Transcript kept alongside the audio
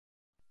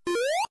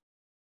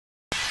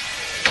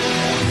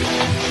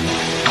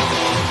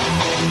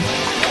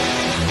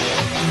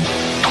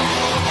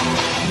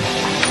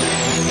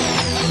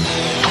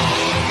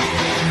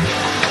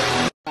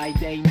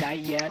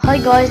Hi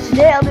guys,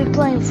 today I'll be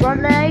playing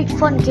Fortnite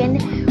Funkin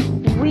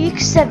Week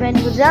 7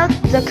 without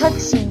the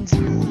cutscenes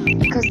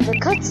because the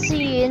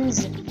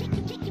cutscenes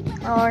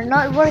are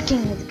not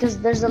working because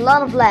there's a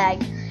lot of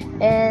lag,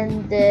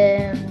 and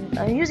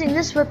I'm using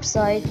this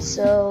website,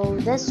 so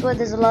that's why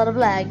there's a lot of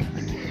lag.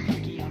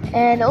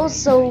 And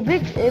also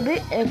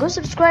go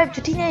subscribe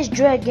to Teenage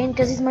Dragon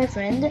because he's my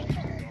friend,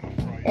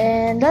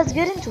 and let's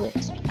get into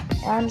it.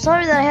 I'm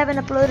sorry that I haven't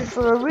uploaded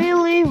for a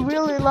really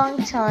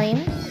long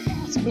time.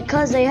 It's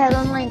because I had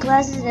online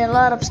classes and a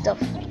lot of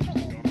stuff.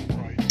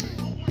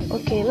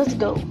 Okay, let's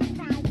go.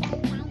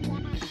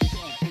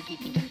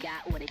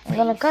 I'm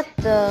gonna cut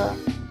the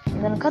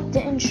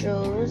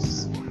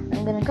intros.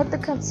 I'm gonna cut the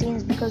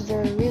cutscenes because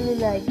they're really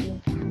laggy.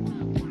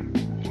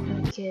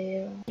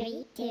 Okay.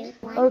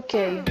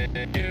 Okay.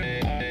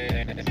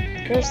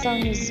 First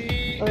song is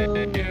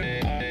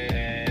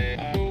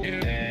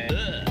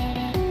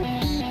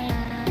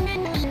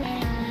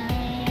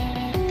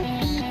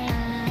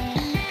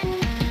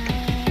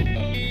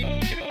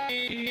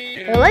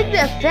I like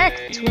the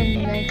effect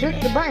when I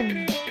click the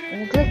button,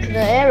 when I click the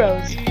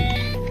arrows.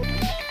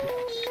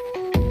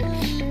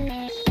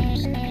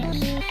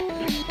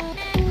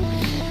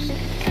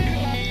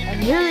 I'm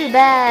really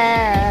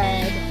bad.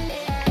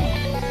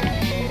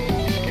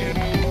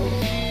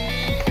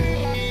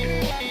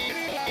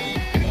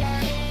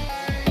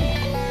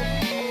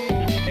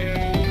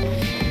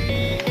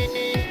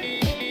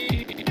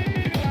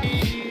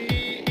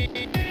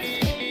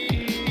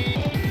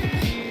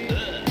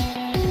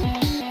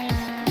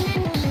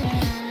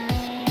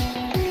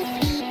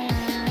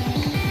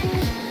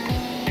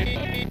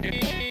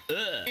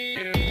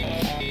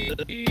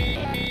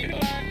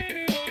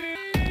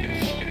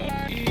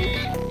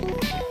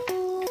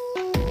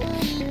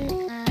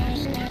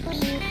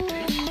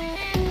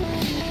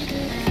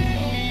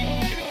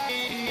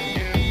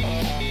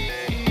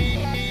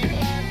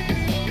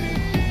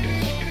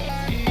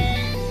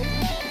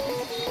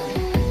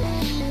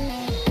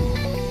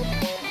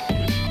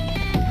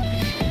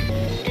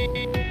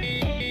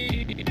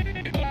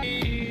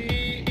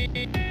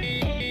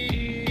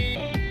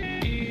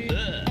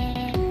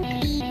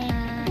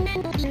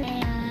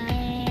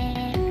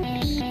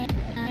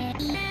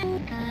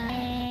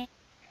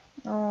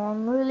 Oh,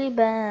 I'm really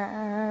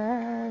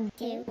bad.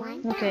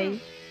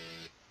 Okay.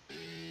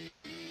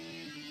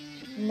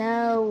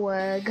 Now,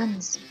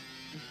 guns.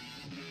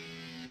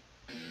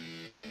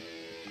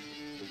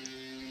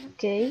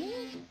 Okay.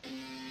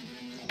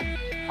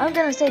 I'm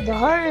gonna say the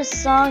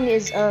hardest song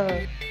is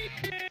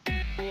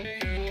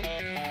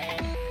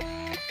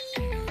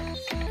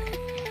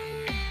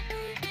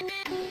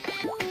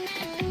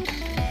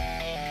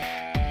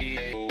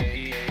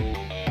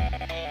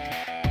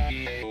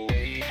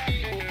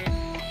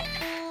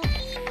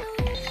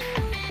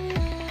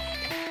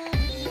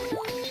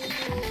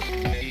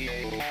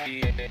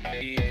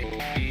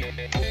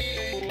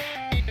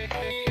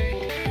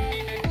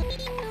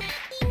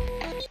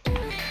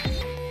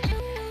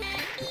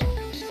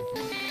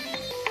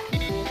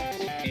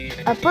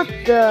I'll put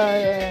the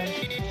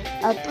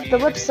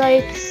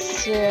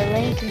website's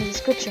link in the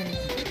description,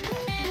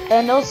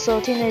 and also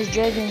Teenage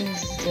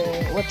Dragon's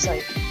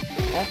website.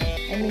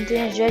 I mean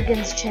Teenage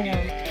Dragon's channel.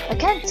 I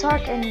can't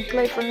talk and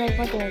play Fortnite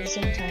Funkin at the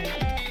same time.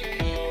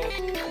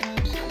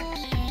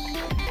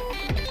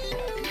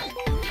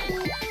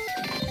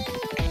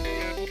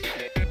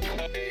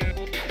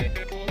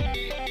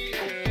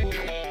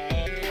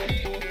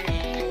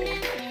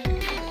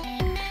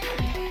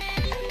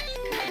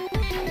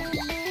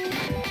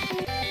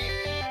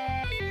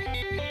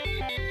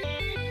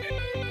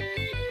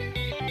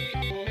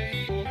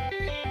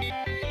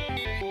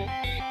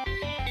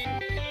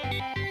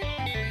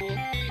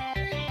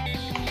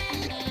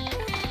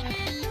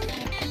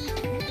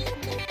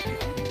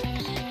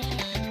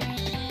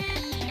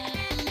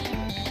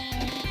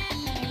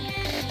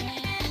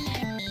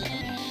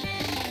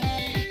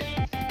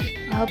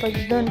 I hope I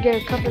don't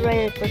get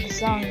copyrighted for the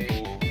song.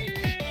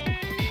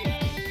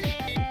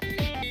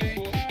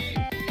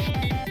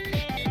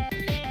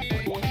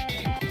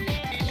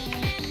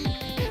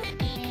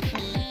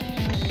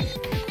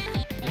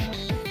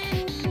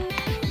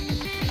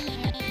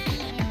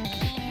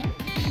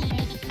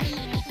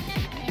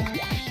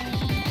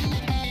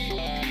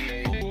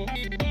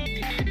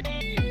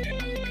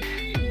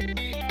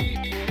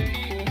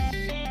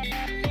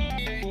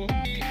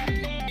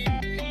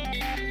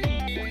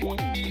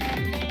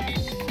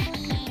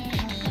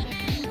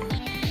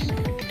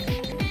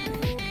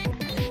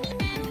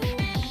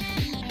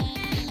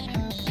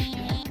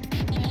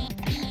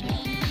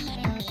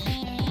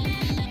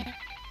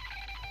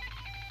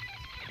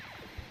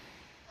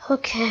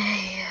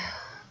 Okay.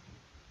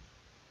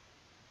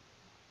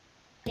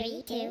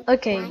 3, 2,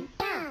 Okay. 1,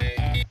 go!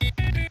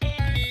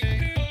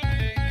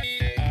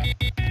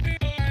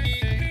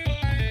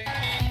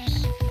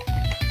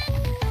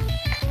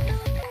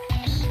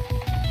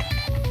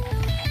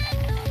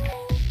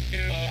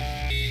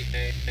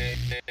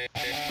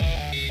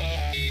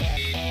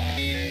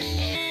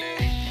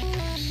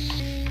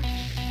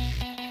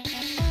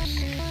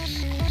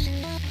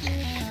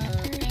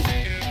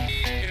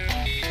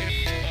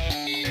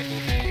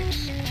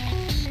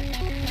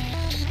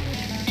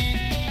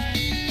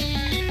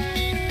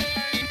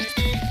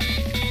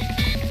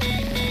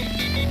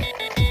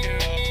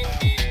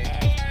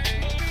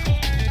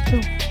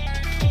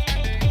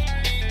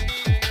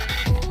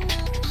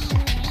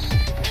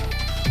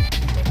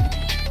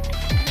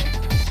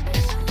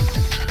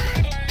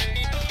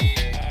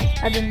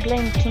 I've been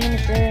playing too many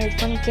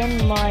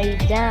Funkin, my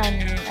damn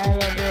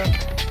bro.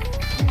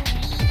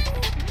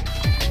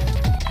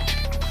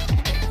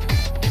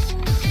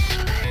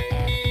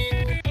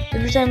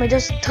 Every time I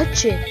just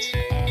touch it,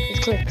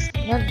 it clicks.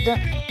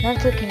 Not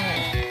clicking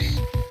it.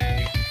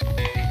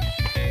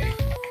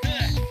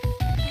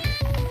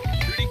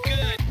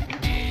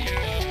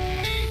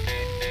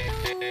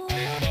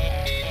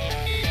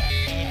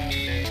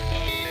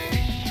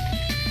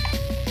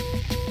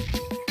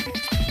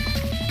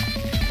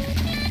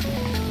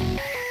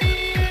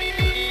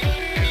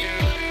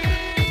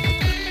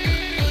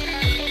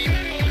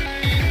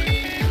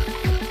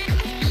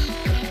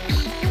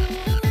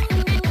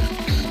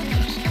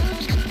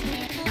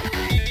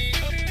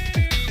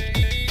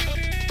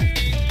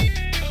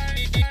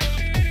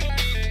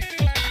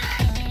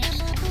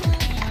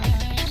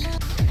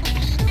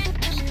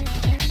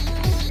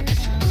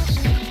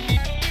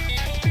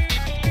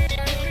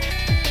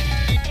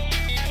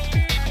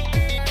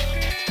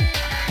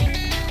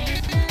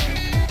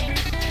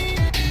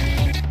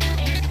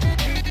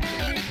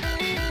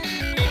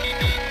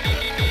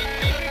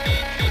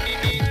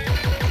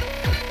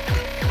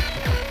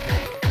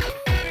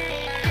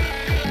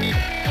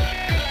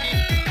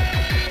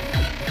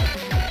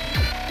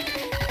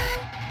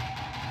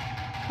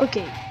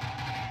 Okay,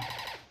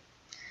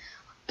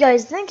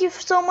 guys, thank you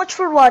so much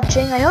for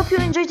watching. I hope you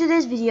enjoyed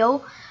today's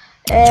video,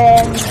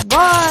 and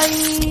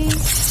bye.